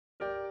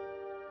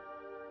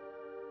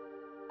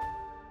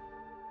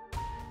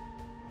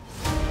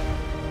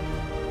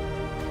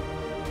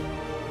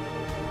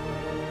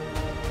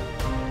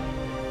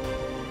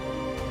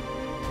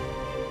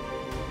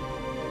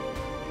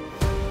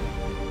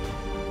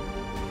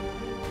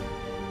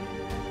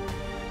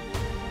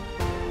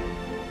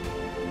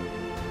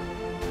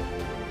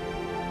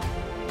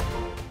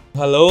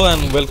Hello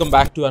and welcome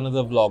back to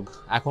another blog.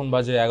 এখন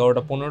বাজে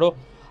 11:15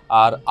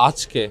 আর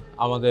আজকে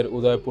আমাদের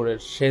উদয়পুরের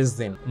শেষ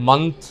দিন,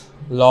 মান্থ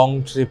লং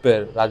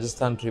ট্রিপের,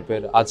 রাজস্থান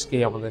ট্রিপের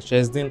আজকেই আমাদের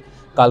শেষ দিন।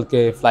 কালকে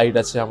ফ্লাইট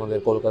আছে আমাদের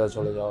কলকাতা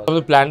চলে যাওয়া।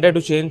 আমাদের প্ল্যানটা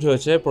একটু চেঞ্জ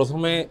হয়েছে।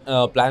 প্রথমে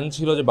প্ল্যান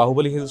ছিল যে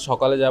বাহুবলী হিলস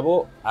সকালে যাব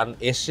অ্যান্ড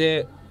এসে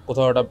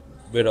কোথাও একটা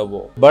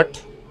বেরোবো, বাট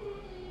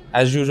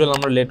অ্যাজ ইউজুয়াল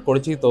আমরা লেট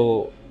করেছি, তো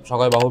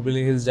সকালে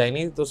বাহুবলী হিলস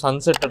যাইনি, তো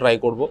সানসেটটা ট্রাই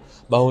করবো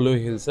Baahubali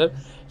হিলসের।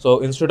 So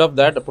instead of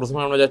that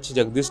প্রথমে আমরা যাচ্ছি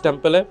জগদীশ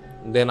টেম্পলে,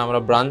 দেন আমরা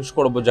ব্রাঞ্চ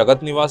করবো জগৎ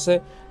নিবাসে,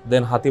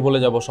 দেন হাতিবলে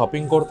যাব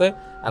শপিং করতে,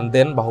 and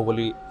then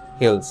Baahubali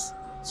hills.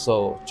 So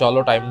চলো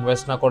টাইম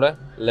ওয়েস্ট না করে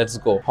লেটস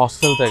গো।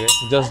 হস্টেল থেকে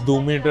জাস্ট 2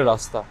 মিনিটের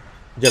রাস্তা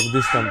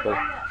জগদীশ টেম্পল।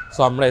 সো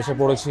আমরা এসে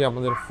পড়েছি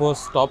আমাদের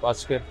ফার্স্ট স্টপ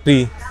আজকে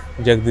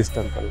জগদীশ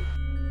টেম্পল।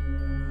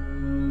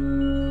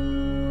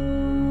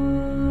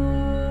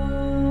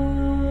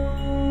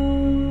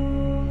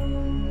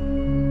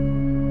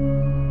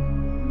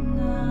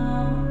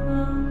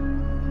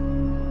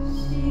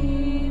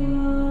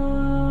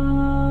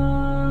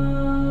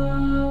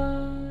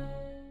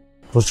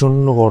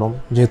 প্রচণ্ড গরম,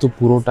 যেহেতু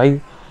পুরোটাই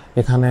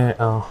এখানে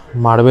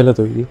মার্বেলে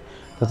তৈরি,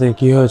 তাতে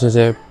কী হয়েছে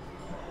যে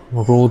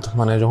রোদ,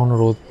 মানে যখন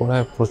রোদ পড়ে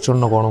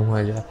প্রচণ্ড গরম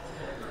হয়ে যায়,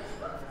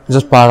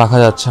 জাস্ট পা রাখা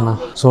যাচ্ছে না।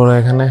 সো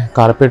এখানে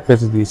কার্পেট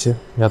পেতে দিয়েছে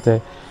যাতে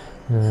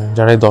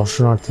যারাই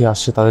দর্শনার্থী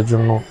আসছে তাদের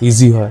জন্য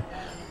ইজি হয়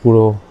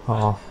পুরো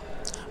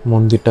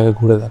মন্দিরটাকে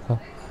ঘুরে দেখা।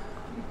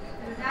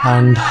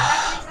 অ্যান্ড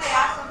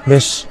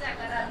বেশ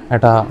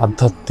একটা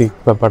আধ্যাত্মিক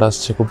ব্যাপার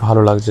আসছে, খুব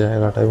ভালো লাগছে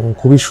জায়গাটা এবং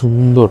খুবই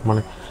সুন্দর,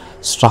 মানে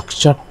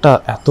স্ট্রাকচারটা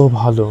এত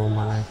ভালো,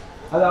 মানে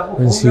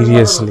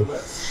seriously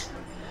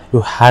you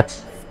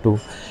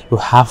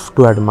have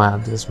to admire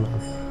this man.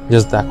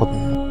 Just দেখো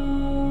তুমি।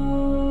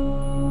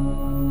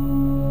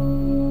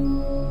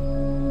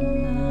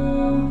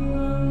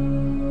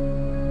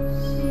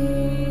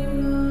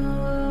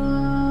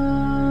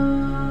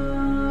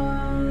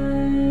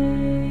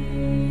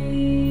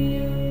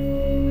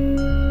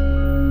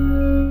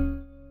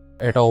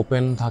 এটা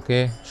ওপেন থাকে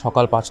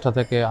সকাল 5টা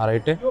থেকে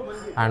 2:30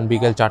 অ্যান্ড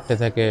বিকেল 4টে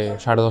থেকে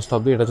 10:30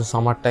 অবধি। এটা হচ্ছে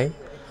সামার টাইম।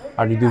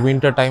 আর যদি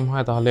উইন্টার টাইম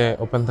হয় তাহলে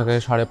ওপেন থাকে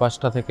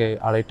 5:30 থেকে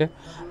 2:30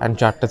 অ্যান্ড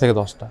 4টে থেকে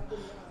 10টা।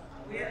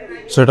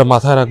 সো এটা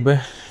মাথায় রাখবে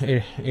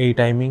এই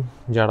টাইমিং,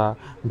 যারা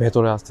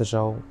ভেতরে আসতে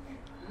চাও,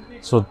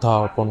 শ্রদ্ধা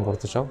অর্পণ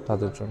করতে চাও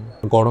তাদের জন্য।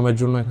 গরমের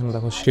জন্য এখানে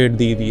দেখো শেড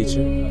দিয়ে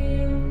দিয়েছে।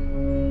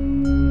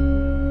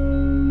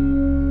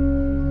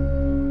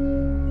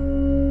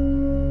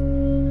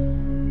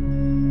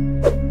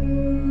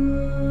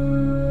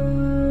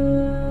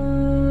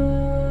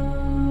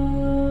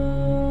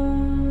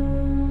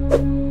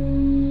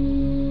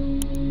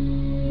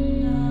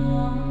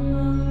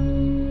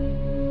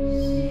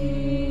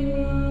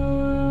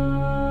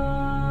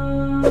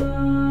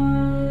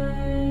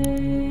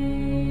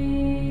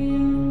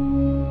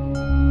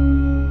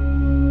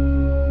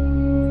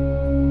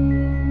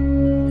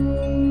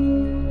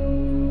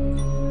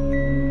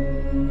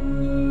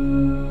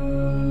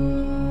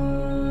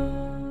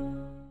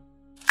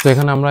 তো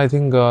এখানে আমরা আই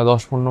থিঙ্ক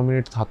 10-15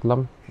 মিনিট থাকলাম।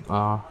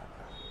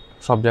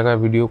 সব জায়গায়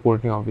ভিডিও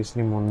করিনি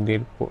অবভিয়াসলি, মন্দির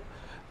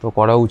তো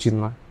করা উচিত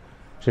নয়,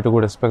 সেটুকু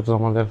রেসপেক্ট তো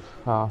আমাদের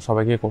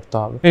সবাইকে করতে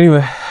হবে।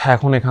 এনিওয়ে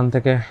এখন এখান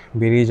থেকে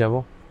বেরিয়ে যাব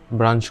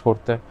ব্রাঞ্চ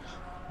করতে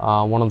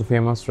one of the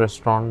famous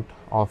restaurant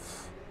of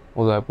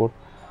Udaipur,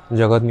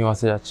 জগৎ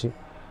নিবাসে যাচ্ছি।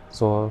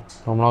 সো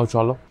তোমরাও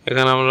চলো।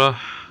 এখানে আমরা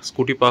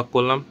স্কুটি পার্ক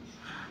করলাম,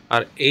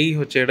 আর এই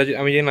হচ্ছে এটা,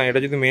 আমি জানি না এটা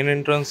যদি মেন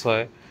এন্ট্রান্স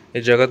হয়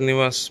এই জগৎ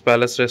নিবাস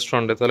প্যালেস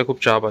রেস্টুরেন্টে, তাহলে খুব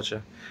চাপ আছে,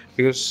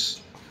 বিকজ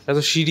এত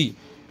সিঁড়ি।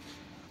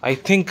 I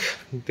think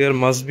there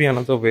must be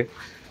another way,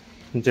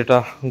 যেটা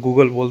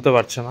গুগল বলতে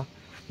পারছে না,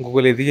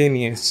 গুগল এদিকেই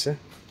নিয়ে এসছে।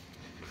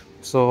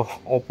 সো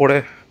ওপরে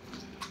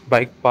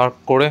বাইক পার্ক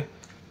করে,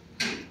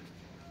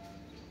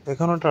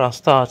 এখানে একটা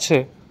রাস্তা আছে,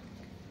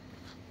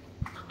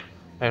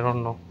 আই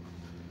ডোন্ট নো,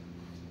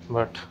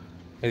 বাট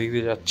এদিক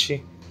দিয়ে যাচ্ছি।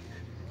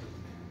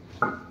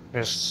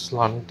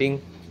 স্লান্টিং,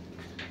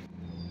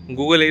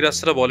 গুগল এই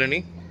রাস্তাটা বলেনি,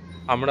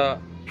 আমরা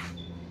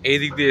এই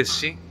দিক দিয়ে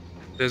এসেছি,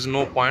 there is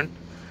no point.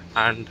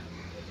 And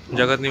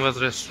জগৎ নিবাস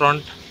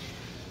রেস্টুরেন্ট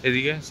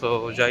এদিকে। সো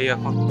যাই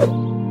এখন।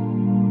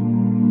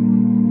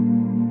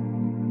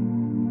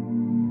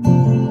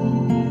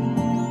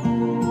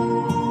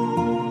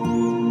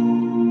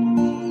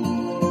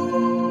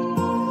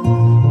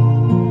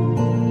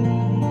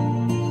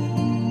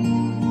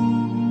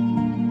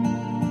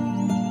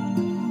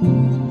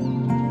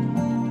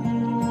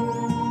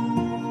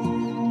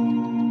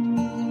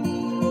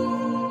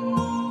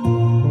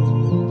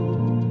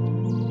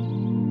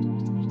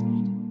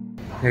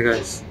 Hey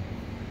guys,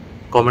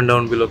 comment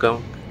down below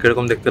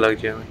কিরকম দেখতে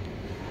লাগছে আমি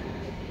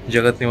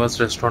জগৎ নিবাস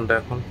রেস্টুরেন্টে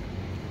এখন।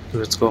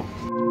 Let's go.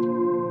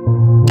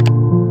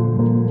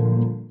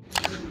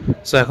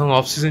 সো এখন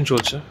অফ সিজন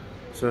চলছে,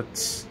 সো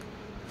ইটস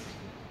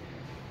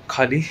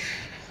খালি।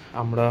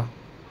 আমরা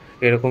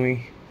এরকমই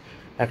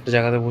একটা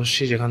জায়গাতে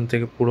বসছি যেখান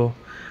থেকে পুরো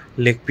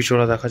লেক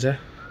পিচোরা দেখা যায়।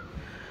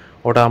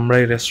 ওটা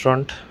আমরাই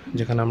রেস্টুরেন্ট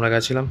যেখানে আমরা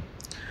গেছিলাম,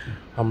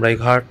 আমরাই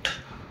ঘাট।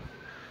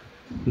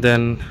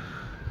 দেন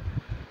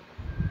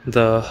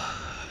the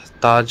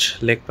Taj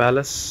Lake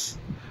Palace,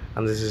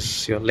 and this is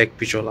your leg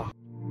pichola.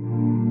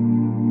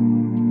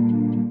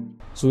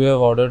 So we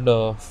have ordered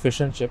fish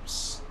and chips,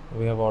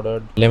 we have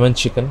ordered lemon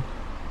chicken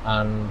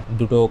and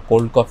duto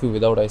cold coffee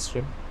without ice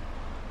cream,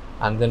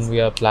 and then we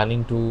are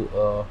planning to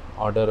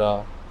order a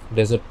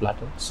dessert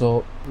platter. So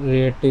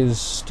rate is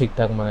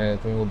ঠিকঠাক, মানে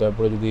তুমি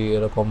উদয়পুরে যদি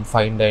এরকম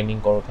fine dining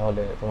করো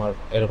তাহলে তোমার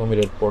এরকমই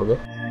রেট পড়বে।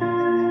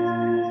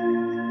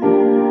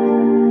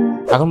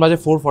 এখন বাজে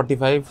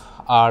 4:45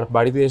 আর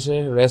বাড়িতে এসে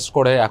রেস্ট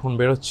করে এখন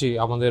বেরোচ্ছি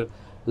আমাদের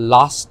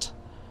লাস্ট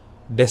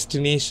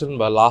ডেস্টিনেশন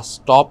বা লাস্ট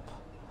স্টপ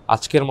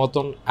আজকের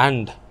মতন,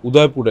 অ্যান্ড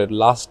উদয়পুরের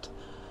লাস্ট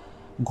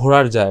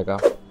ঘোরার জায়গা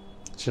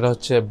সেটা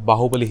হচ্ছে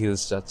বাহুবলী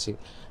হিলস যাচ্ছি,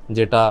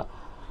 যেটা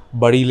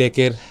বাড়ি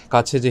লেকের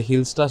কাছে যে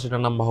হিলসটা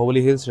সেটার নাম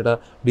বাহুবলী হিলস, সেটা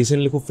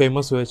রিসেন্টলি খুব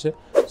ফেমাস হয়েছে।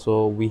 So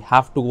we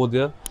have to go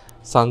there,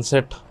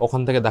 sunset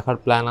ওখান থেকে দেখার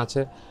প্ল্যান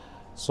আছে।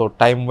 সো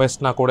টাইম ওয়েস্ট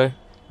না করে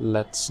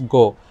লেটস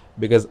গো,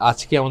 বিকজ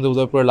আজকে আমাদের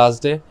উদয়পুরের লাস্ট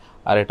ডে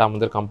আর এটা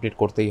আমাদের কমপ্লিট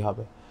করতেই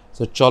হবে।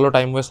 সো চলো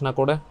টাইম ওয়েস্ট না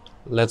করে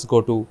let's go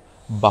to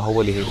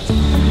Baahubali hills.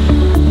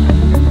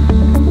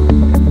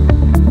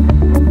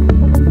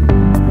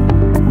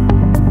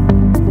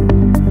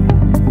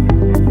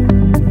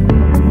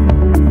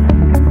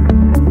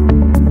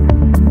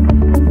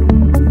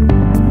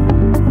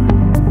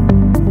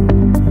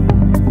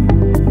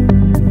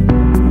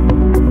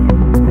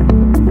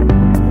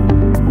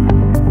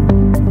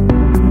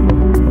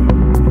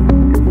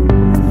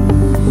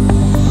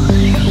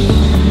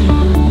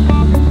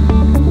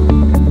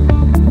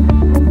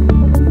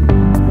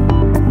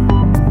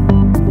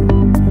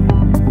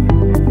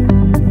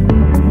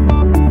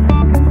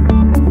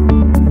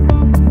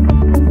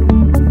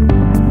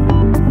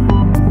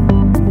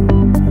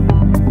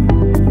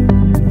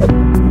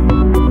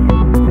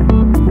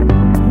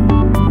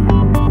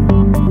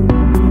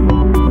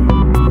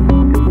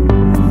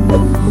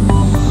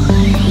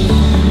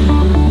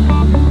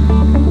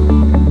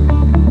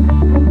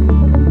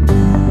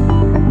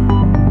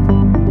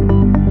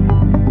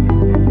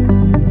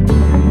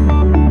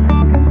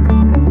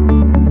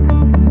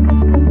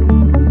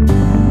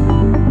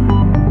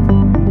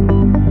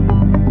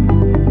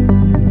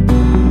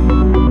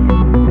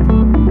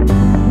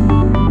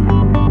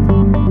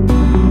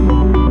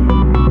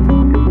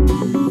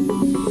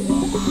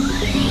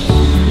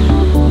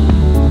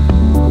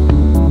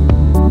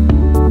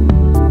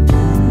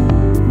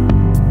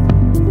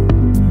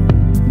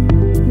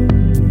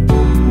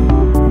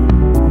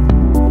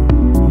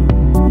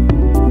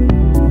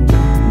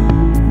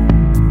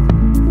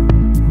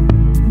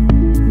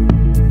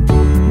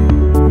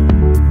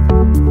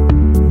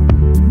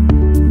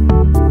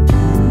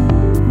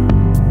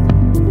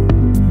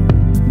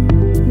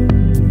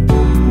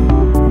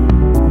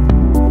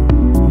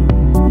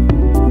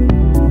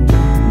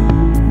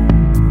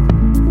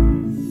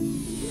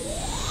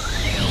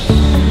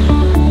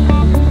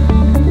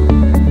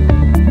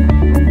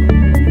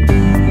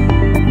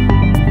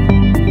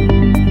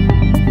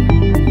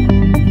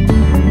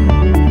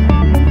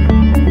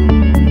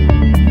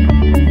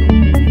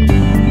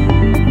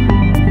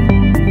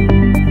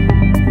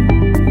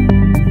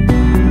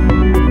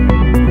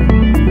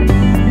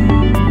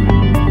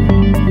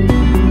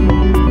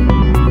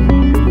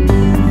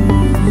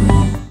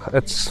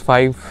 It's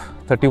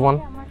 5:31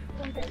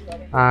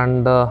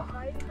 and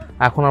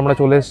এখন আমরা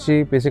চলে এসেছি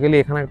বেসিক্যালি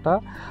এখানে একটা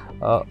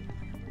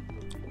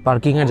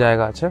পার্কিংয়ের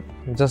জায়গা আছে,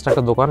 জাস্ট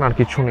একটা দোকান আর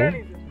কিছু নেই।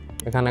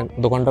 এখানে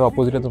দোকানটার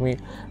অপোজিটে তুমি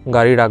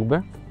গাড়ি রাখবে,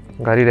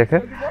 গাড়ি রেখে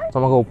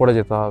তোমাকে উপরে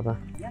যেতে হবে,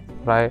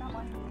 প্রায়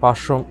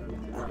 500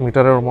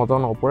 মিটারের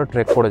মতন উপরে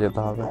ট্রেক করে যেতে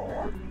হবে।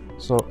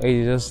 সো এই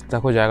জাস্ট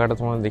দেখো জায়গাটা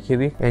তোমাদের দেখিয়ে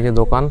দিই, এই যে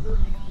দোকান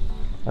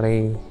আর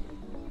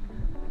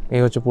এই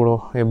হচ্ছে পুরো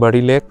এই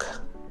বাড়ি লেক,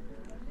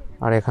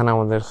 আর এখানে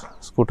আমাদের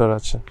স্কুটার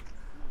আছে।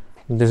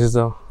 দিস ইজ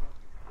দ্য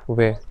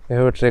ওয়ে,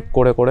 এভাবে ট্রেক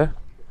করে করে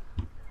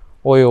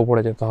ওই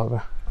ওপরে যেতে হবে।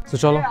 তো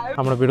চলো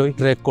আমরা বেরোই,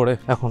 ট্রেক করে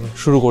এখন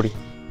শুরু করি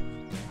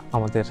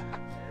আমাদের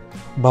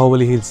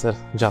বাহুবলী হিলসের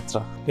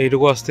যাত্রা।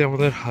 এইটুকু আসতে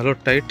আমাদের হালত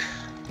টাইট।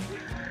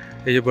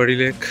 এই যে বাড়ি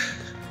লেক,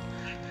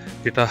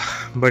 যেটা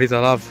বাড়ি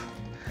তালাব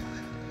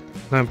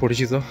নামে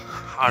পরিচিত,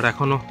 আর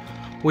এখনও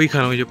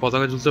ওইখানে ওই যে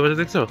পতাকা ঝুলতে পারে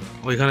দেখছো,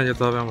 ওইখানে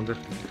যেতে হবে আমাদের।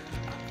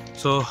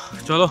 সো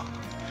চলো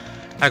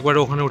একবারে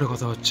ওখানে উঠে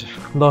কথা হচ্ছে।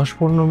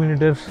 10-15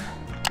 মিনিটের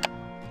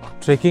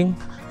ট্রেকিং,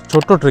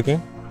 ছোট্ট ট্রেকিং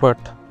বাট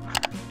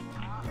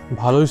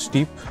ভালোই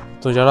স্টিপ।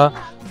 তো যারা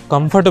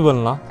কমফর্টেবল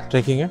না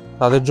ট্রেকিংয়ে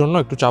তাদের জন্য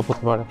একটু চাপ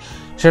হতে পারে,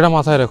 সেটা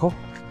মাথায় রেখো।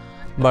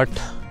 বাট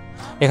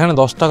এখানে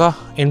 10 টাকা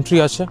এন্ট্রি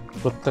আছে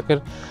প্রত্যেকের,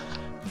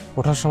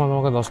 ওঠার সময়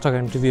তোমাকে 10 টাকা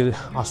এন্ট্রি দিয়ে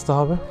আসতে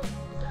হবে।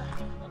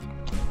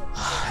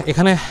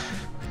 এখানে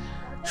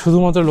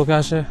শুধুমাত্র লোকে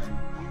আসে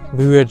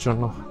ভিউয়ের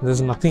জন্য, there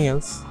is nothing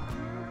else,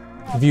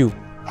 view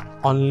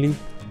only,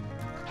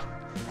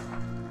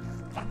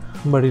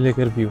 বাড়ি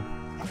লেকের ভিউ,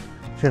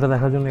 সেটা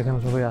দেখার জন্য এখানে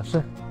সবাই আসে।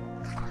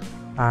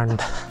 অ্যান্ড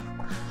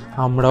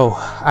আমরাও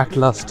অ্যাট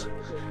লাস্ট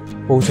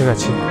পৌঁছে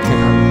গেছি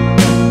এখানে।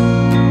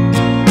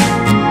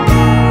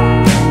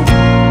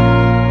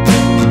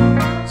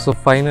 সো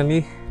ফাইনালি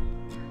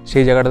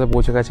সেই জায়গাটাতে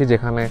পৌঁছে গেছি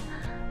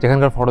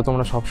যেখানকার ফটো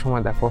তোমরা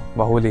সবসময় দেখো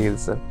বাহুবলী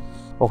হিলসে।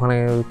 ওখানে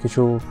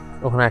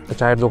ওখানে একটা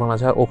চায়ের দোকান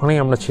আছে, আর ওখানেই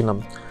আমরা ছিলাম।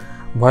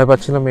 ভয়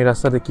পাচ্ছিলাম এই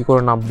রাস্তাতে কী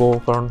করে নামবো,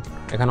 কারণ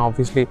এখানে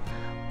অবভিয়াসলি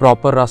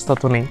প্রপার রাস্তা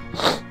তো নেই।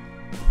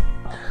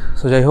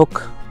 সো যাই হোক,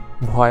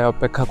 ভয়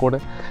অপেক্ষা করে,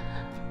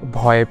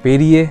 ভয়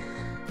পেরিয়ে,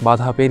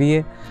 বাধা পেরিয়ে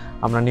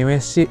আমরা নেমে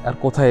এসেছি। আর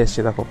কোথায়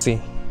এসেছি দেখো,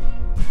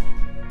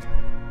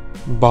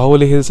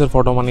 বাহুবলী হিলসের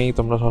ফটো মানেই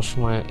তোমরা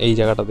সবসময় এই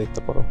জায়গাটা দেখতে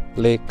পারো,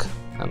 lake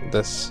and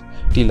this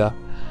Tila.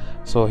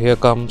 So here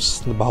comes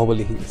the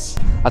Baahubali hills.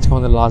 আজকে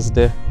আমাদের লাস্ট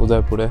ডে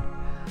উদয়পুরে,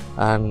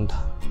 অ্যান্ড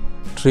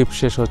ট্রিপ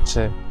শেষ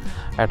হচ্ছে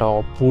একটা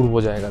অপূর্ব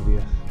জায়গা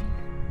দিয়ে।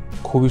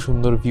 খুবই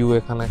সুন্দর ভিউ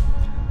এখানে,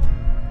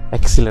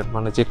 এক্সিলেন্ট।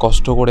 মানে যে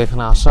কষ্ট করে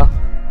এখানে আসা,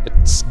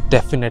 it's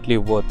definitely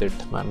worth it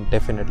man,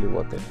 definitely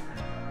worth it.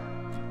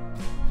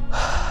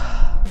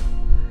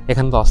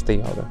 এখানে তো আসতেই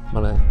হবে,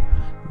 মানে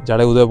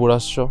যারা উদয়পুর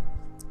আসছো,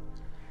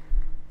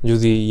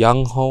 যদি ইয়াং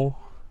হও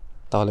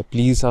তাহলে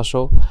প্লিজ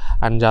আসো।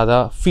 অ্যান্ড যারা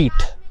ফিট,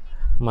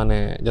 মানে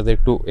যাদের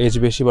একটু এজ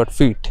বেশি বাট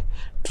ফিট,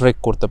 ট্রেক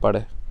করতে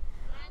পারে,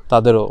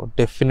 তাদেরও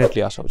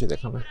ডেফিনেটলি আসা উচিত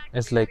এখানে।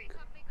 It's like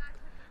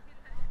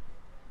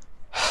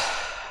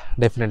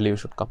definitely you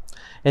should come.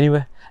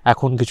 Anyway,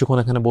 এখন কিছুক্ষণ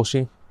এখানে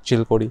বসি,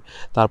 চিল করি,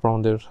 তারপর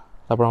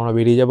আমরা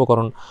বেরিয়ে যাব,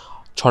 কারণ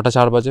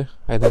 6:04 বাজে।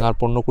 আই থিঙ্ক আর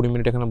 15-20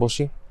 মিনিট এখানে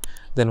বসি,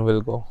 দেন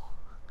will go.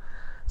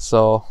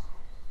 So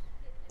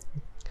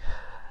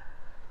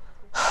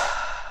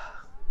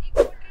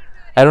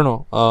I don't know,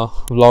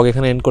 blog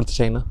এখানে এন্ড করতে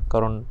চাই না,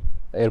 কারণ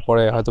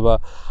এরপরে হয়তো বা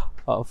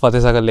ফতে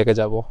সাগর লেকে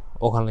যাব।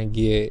 ওখানে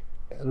গিয়ে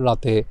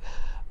রাতে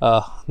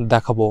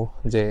দেখাবো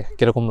যে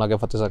কীরকম লাগে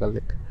ফতে সাগর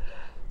লেক।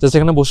 জাস্ট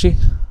এখানে বসি,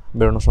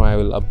 বেরোনোর সময় I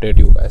will update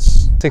you guys.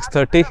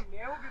 6:30,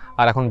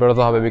 আর এখন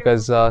বেরোতে হবে, বিকজ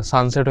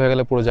সানসেট হয়ে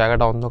গেলে পুরো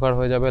জায়গাটা অন্ধকার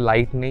হয়ে যাবে,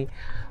 লাইট নেই।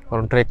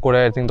 কারণ ট্রেক করে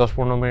আই থিঙ্ক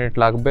 10-15 মিনিট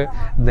লাগবে।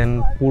 দেন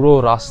পুরো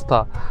রাস্তা,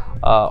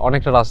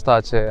 অনেকটা রাস্তা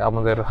আছে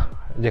আমাদের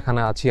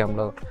যেখানে আছি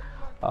আমরা,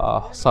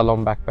 সালম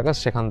ব্যাকপ্যাকার্স,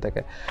 সেখান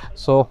থেকে।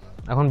 সো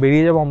এখন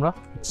বেরিয়ে যাব আমরা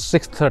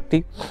 6:30।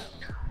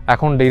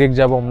 এখন ডিরেক্ট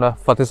যাব আমরা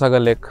ফতে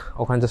সাগর লেক,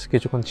 ওখানে জাস্ট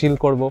কিছুক্ষণ চিল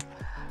করবো,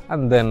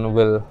 and then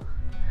will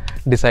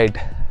decide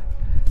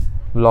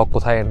blog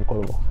কোথায় এন্ড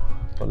করবো।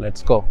 তো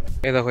লেটস গো।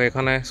 এই দেখো,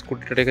 এখানে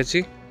স্কুটিটা রেখেছি,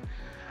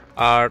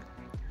 আর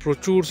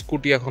প্রচুর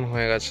স্কুটি এখন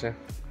হয়ে গেছে,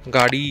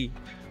 গাড়ি,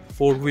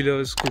 4 হুইলার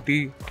স্কুটি।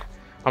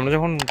 আমরা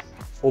যখন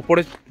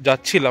ওপরে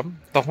যাচ্ছিলাম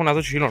তখন এত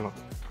ছিল না,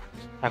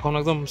 এখন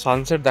একদম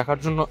সানসেট দেখার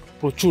জন্য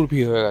প্রচুর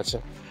ভিড় হয়ে গেছে।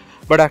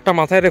 বাট একটা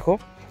মাথায় রেখো,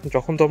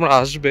 যখন তোমরা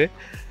আসবে,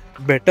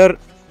 বেটার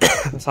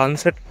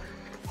সানসেট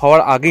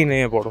হওয়ার আগেই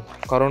নেমে পড়ো,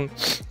 কারণ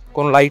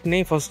কোনো লাইট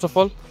নেই ফার্স্ট অফ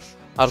অল,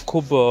 আর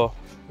খুব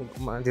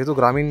যেহেতু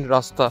গ্রামীণ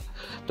রাস্তা,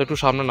 তো একটু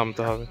সামনে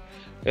নামতে হবে।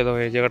 এই দেখো,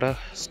 এই জায়গাটা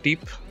স্টিপ,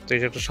 তো এই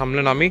জায়গাটা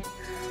সামনে নামি,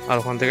 আর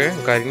ওখান থেকে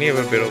গাড়ি নিয়ে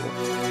এবার বেরোবো।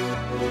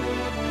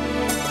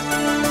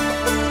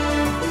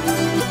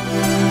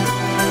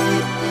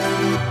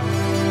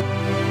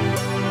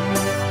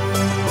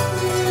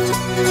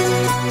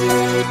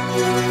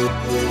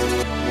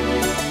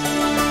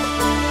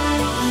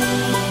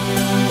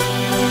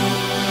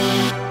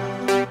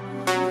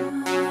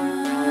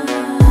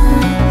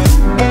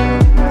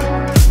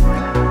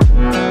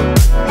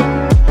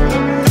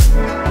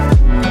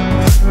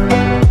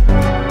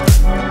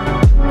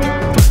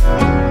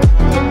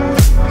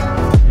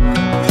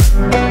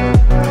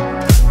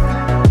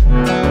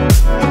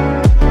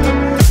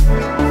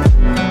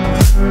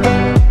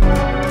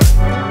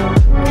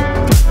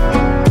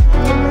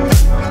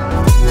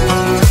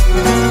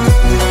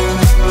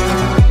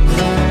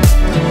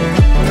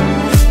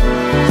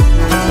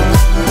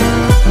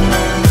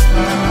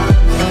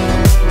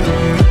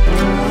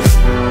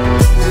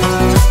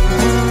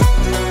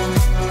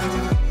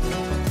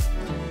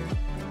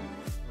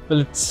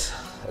 It's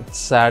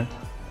sad,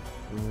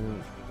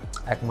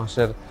 এক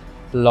মাসের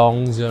লং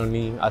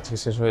জার্নি আজকে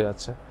শেষ হয়ে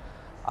যাচ্ছে।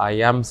 I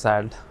am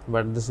sad,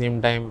 but at the same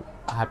time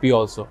happy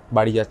also.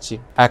 বাড়ি যাচ্ছি,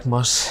 এক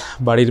মাস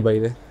বাড়ির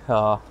বাইরে,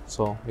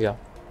 সো ইয়া,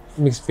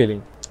 মিক্সড ফিলিং।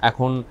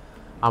 এখন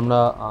আমরা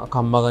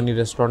খাম্বাগানি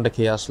রেস্টুরেন্টে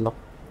খেয়ে আসলাম।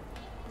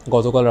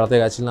 গতকাল রাতে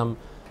গেছিলাম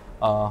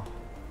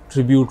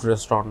ট্রিবিউট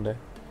রেস্টুরেন্টে।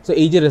 সো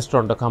এই যে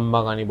রেস্টুরেন্টটা,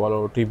 খাম্বাগানি বলো,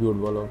 ট্রিবিউট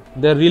বলো,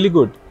 দে আর রিয়েলি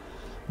গুড।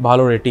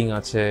 ভালো রেটিং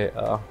আছে,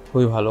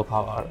 খুবই ভালো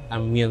খাবার,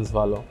 অ্যাম্বিয়েন্স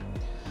ভালো।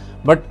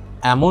 বাট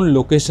এমন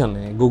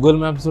লোকেশনে গুগল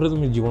ম্যাপস ধরে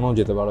তুমি জীবনেও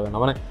যেতে পারবে না।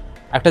 মানে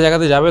একটা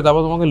জায়গাতে যাবে,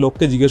 তারপর তোমাকে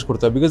লোককে জিজ্ঞেস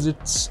করতে হবে, বিকজ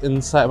ইটস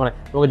ইনসাইড, মানে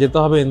তোমাকে যেতে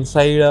হবে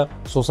ইনসাইড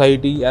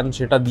সোসাইটি, অ্যান্ড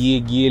সেটা দিয়ে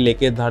গিয়ে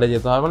লেকের ধারে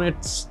যেতে হবে, মানে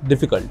it's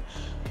difficult.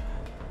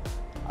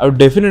 I would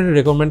definitely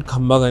recommend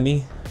খাম্বাগানি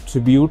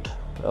tribute.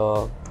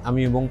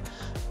 আমি এবং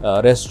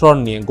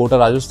রেস্টুরেন্ট নিয়ে, গোটা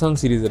রাজস্থান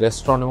সিরিজের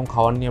রেস্টুরেন্ট এবং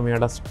খাবার নিয়ে আমি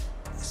একটা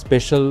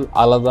স্পেশাল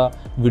আলাদা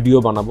ভিডিও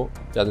বানাবো,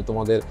 যাতে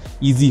তোমাদের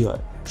ইজি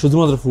হয়।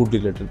 শুধুমাত্র ফুড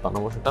রিলেটেড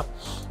বানাবো, সেটা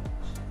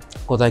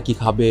কোথায় কী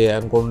খাবে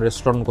অ্যান্ড কোন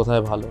রেস্টুরেন্ট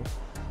কোথায় ভালো,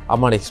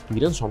 আমার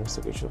এক্সপিরিয়েন্স, সমস্ত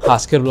কিছু।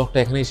 আজকের ব্লগটা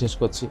এখানেই শেষ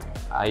করছি।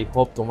 আই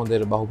হোপ তোমাদের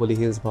বাহুবলী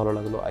হিলস ভালো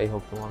লাগলো, আই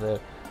হোপ তোমাদের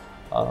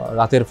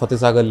রাতের ফতে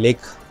সাগর লেক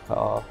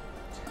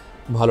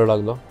ভালো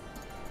লাগলো।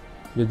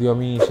 যদিও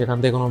আমি সেখান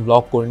থেকে কোনো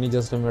ব্লগ করিনি,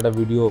 জাস্ট আমি একটা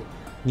ভিডিও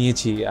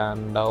নিয়েছি,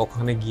 অ্যান্ড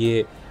ওখানে গিয়ে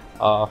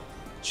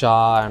চা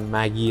অ্যান্ড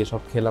ম্যাগি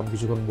এসব খেলাম,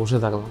 কিছুক্ষণ বসে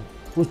থাকলাম।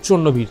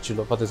 প্রচণ্ড ভিড় ছিল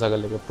ফতেহ সাগর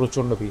লেকে,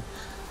 প্রচণ্ড ভিড়।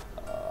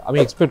 আমি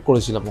এক্সপেক্ট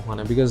করেছিলাম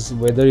ওখানে, because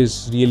weather is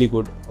really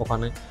good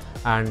ওখানে,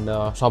 অ্যান্ড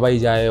সবাই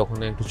যায়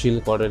ওখানে একটু চিল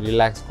করে,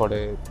 রিল্যাক্স করে,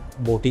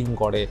 বোটিং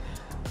করে,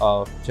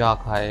 চা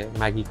খায়,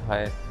 ম্যাগি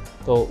খায়।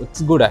 তো it's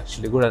good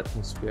actually, good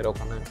atmosphere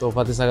ওখানে। তো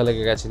ফতেহ সাগর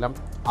লেকে গেছিলাম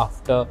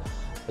আফটার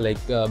লাইক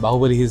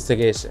বাহুবলী হিলস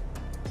থেকে এসে।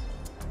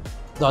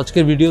 তো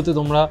আজকের ভিডিওতে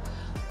তোমরা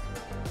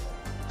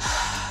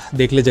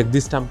দেখলে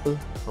জগদীশ টেম্পল,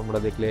 তোমরা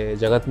দেখলে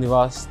জগৎ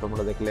নিবাস,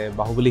 তোমরা দেখলে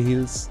বাহুবলী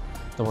হিলস,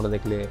 তোমরা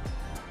দেখলে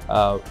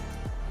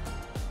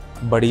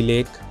বড়ি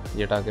লেক,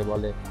 যেটাকে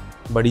বলে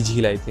বড়ি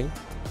ঝিল আই থিঙ্ক,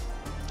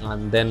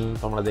 অ্যান্ড দেন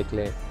তোমরা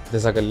দেখলে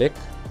ফতেহ সাগর লেক,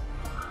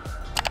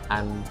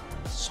 অ্যান্ড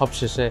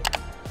সবশেষে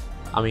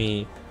আমি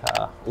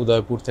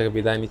উদয়পুর থেকে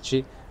বিদায় নিচ্ছি।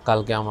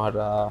 কালকে আমার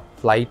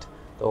ফ্লাইট,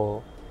 তো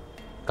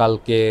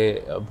কালকে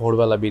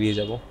ভোরবেলা বেরিয়ে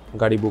যাব,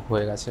 গাড়ি বুক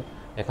হয়ে গেছে,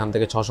 এখান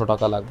থেকে 600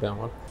 টাকা লাগবে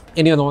আমার।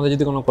 এনিও তোমাদের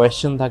যদি কোনো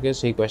কোয়েশ্চেন থাকে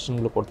সেই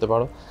কোয়েশ্চেনগুলো করতে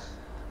পারো।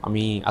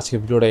 আমি আজকে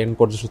ভিডিওটা এন্ড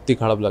করতে সত্যিই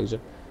খারাপ লাগছে,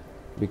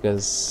 বিকজ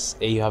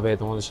এইভাবে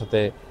তোমাদের সাথে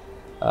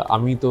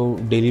আমি তো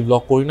ডেইলি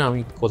ব্লগ করি না, আমি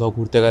কোথাও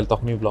ঘুরতে গেলে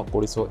তখনই ব্লগ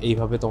করি। সো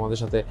এইভাবে তোমাদের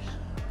সাথে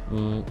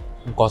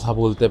কথা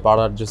বলতে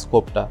পারার যে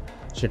স্কোপটা,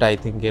 সেটা আই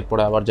থিঙ্ক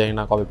এরপরে আবার জানি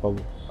না কবে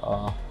পাবো।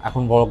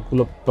 এখন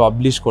ব্লগগুলো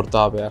পাবলিশ করতে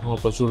হবে, এখনও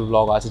প্রচুর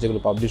ব্লগ আছে যেগুলো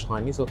পাবলিশ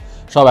হয়নি, সো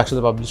সব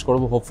একসাথে পাবলিশ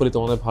করবো। হোপফুলি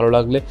তোমাদের ভালো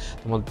লাগলে,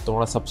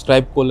 তোমরা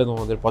সাবস্ক্রাইব করলে,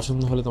 তোমাদের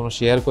পছন্দ হলে তোমরা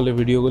শেয়ার করলে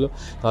ভিডিওগুলো,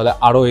 তাহলে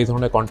আরও এই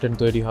ধরনের কন্টেন্ট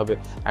তৈরি হবে।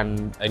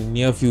 অ্যান্ড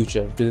নিয়ার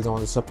ফিউচার যদি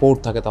তোমাদের সাপোর্ট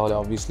থাকে তাহলে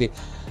অবভিয়াসলি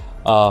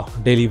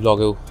ডেইলি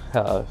ব্লগেও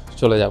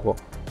চলে যাব।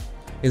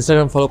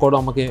 ইনস্টাগ্রাম ফলো করো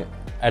আমাকে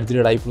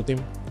 @Protim,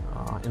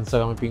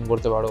 ইনস্টাগ্রামে পিং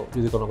করতে পারো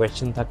যদি কোনো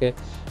কোয়েশ্চেন থাকে।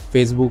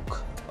 ফেসবুক,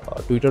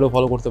 টুইটারও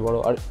ফলো করতে পারো।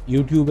 আর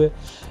ইউটিউবে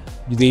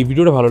যদি এই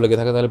ভিডিওটা ভালো লেগে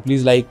থাকে তাহলে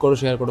প্লিজ লাইক করো,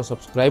 শেয়ার করো,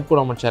 সাবস্ক্রাইব করো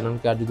আমার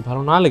চ্যানেলকে। আর যদি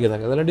ভালো না লেগে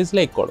থাকে তাহলে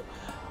ডিসলাইক করো,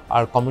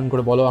 আর কমেন্ট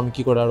করে বলো আমি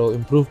কী করে আরও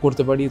ইমপ্রুভ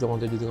করতে পারি।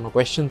 তোমাদের যদি কোনো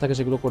কোয়েশ্চেন থাকে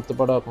সেগুলো করতে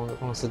পারো, আর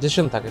কোনো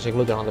সাজেশন থাকে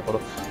সেগুলো জানাতে পারো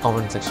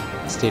কমেন্ট সেকশনে।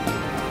 Stay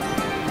tuned.